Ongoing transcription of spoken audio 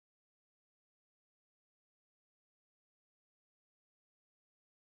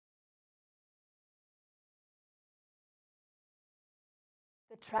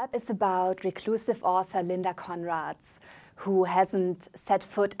The Trap is about reclusive author Linda Conrads, who hasn't set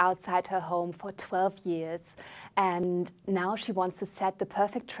foot outside her home for 12 years. And now she wants to set the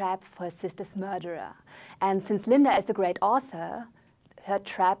perfect trap for her sister's murderer. And since Linda is a great author, her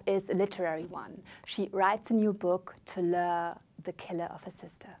trap is a literary one. She writes a new book to lure the killer of her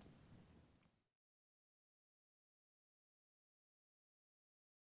sister.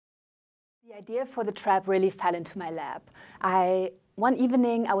 The idea for the trap really fell into my lap. One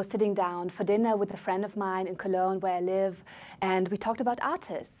evening, I was sitting down for dinner with a friend of mine in Cologne, where I live, and we talked about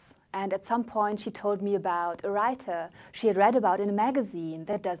artists. And at some point, she told me about a writer she had read about in a magazine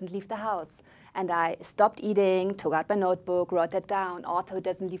that doesn't leave the house. And I stopped eating, took out my notebook, wrote that down, author who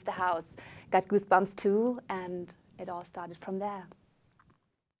doesn't leave the house. Got goosebumps too, and it all started from there.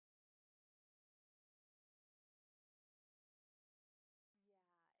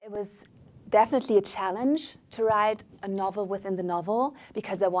 It was definitely a challenge to write a novel within the novel,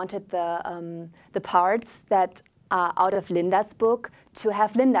 because I wanted the parts that are out of Linda's book to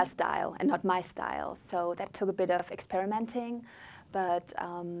have Linda's style and not my style. So that took a bit of experimenting, but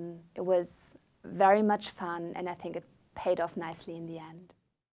it was very much fun, and I think it paid off nicely in the end.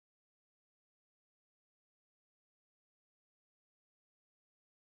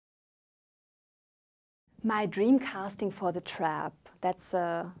 My dream casting for The Trap, that's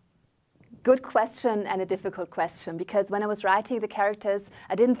a good question and a difficult question, because when I was writing the characters,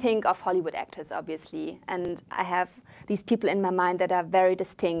 I didn't think of Hollywood actors, obviously. And I have these people in my mind that are very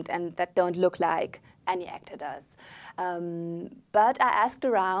distinct and that don't look like any actor does. But I asked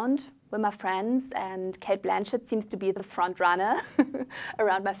around with my friends, and Cate Blanchett seems to be the front runner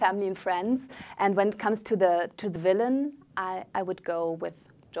around my family and friends. And when it comes to the villain, I would go with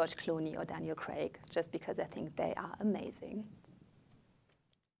George Clooney or Daniel Craig, just because I think they are amazing.